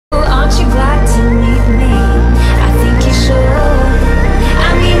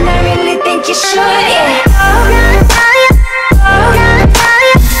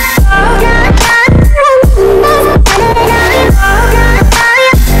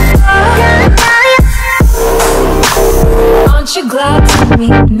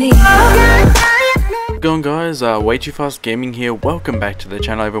me. Going guys, Way Too Fast Gaming here. Welcome back to the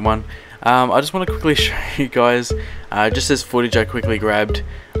channel, everyone. I just want to quickly show you guys just this footage I quickly grabbed.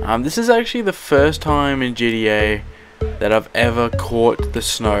 This is actually the first time in GTA that I've ever caught the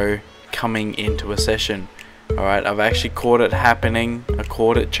snow coming into a session. Alright, I've actually caught it happening. I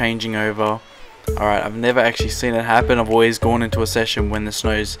caught it changing over. Alright, I've never actually seen it happen. I've always gone into a session when the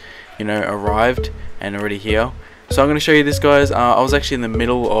snow's, you know, arrived and already here. So I'm going to show you this, guys. I was actually in the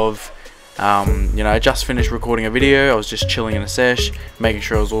middle of, you know, I just finished recording a video. I was just chilling in a sesh, making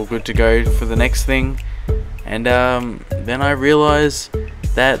sure I was all good to go for the next thing. And then I realized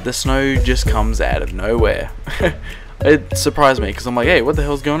that the snow just comes out of nowhere. It surprised me because I'm like, hey, what the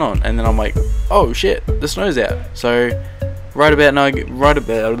hell's going on? And then I'm like, oh shit, the snow's out. So right about now,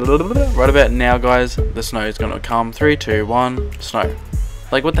 guys, the snow is gonna come. 3, 2, 1, snow.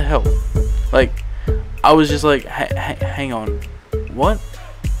 Like, what the hell? Like, I was just like, hang on, what?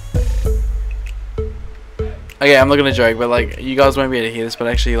 Okay, I'm not gonna joke, but like, you guys won't be able to hear this, but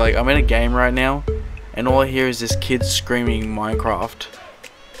actually, like, I'm in a game right now, and all I hear is this kid screaming Minecraft.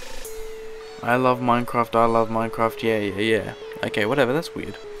 I love Minecraft, I love Minecraft, yeah. Okay, whatever, that's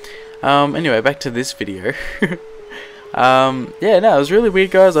weird. Anyway, back to this video. Yeah, no, it was really weird,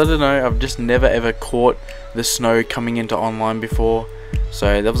 guys. I don't know, I've just never ever caught the snow coming into online before.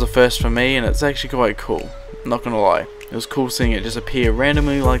 So that was a first for me, and it's actually quite cool, not gonna lie. It was cool seeing it just appear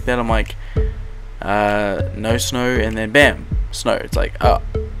randomly like that. I'm like, no snow, and then bam, snow. It's like,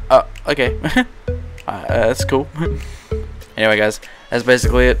 okay. That's cool. Anyway, guys, that's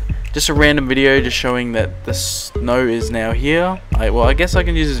basically it. Just a random video just showing that the snow is now here. Well, I guess I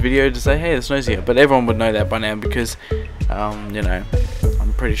can use this video to say, hey, the snow's here, but everyone would know that by now because, you know,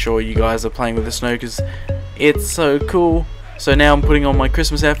 I'm pretty sure you guys are playing with the snow because it's so cool. So now I'm putting on my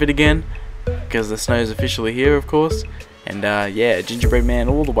Christmas outfit again because the snow is officially here, of course. And yeah, gingerbread man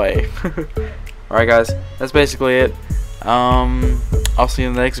all the way. Alright, guys, that's basically it. I'll see you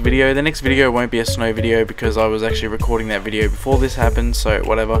in the next video. The next video won't be a snow video because I was actually recording that video before this happened, so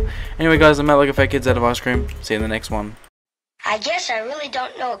whatever. Anyway, guys, I'm out like a fat kid's out of ice cream. See you in the next one. I guess I really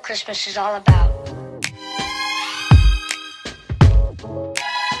don't know what Christmas is all about.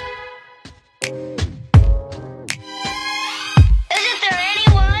 Isn't there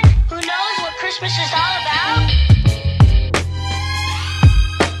anyone who knows what Christmas is all about?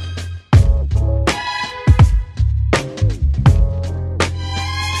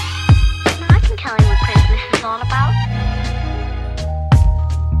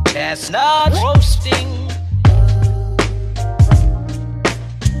 Chestnuts roasting,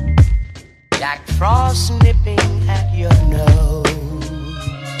 Jack Frost nipping at your nose.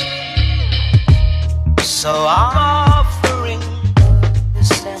 So I'm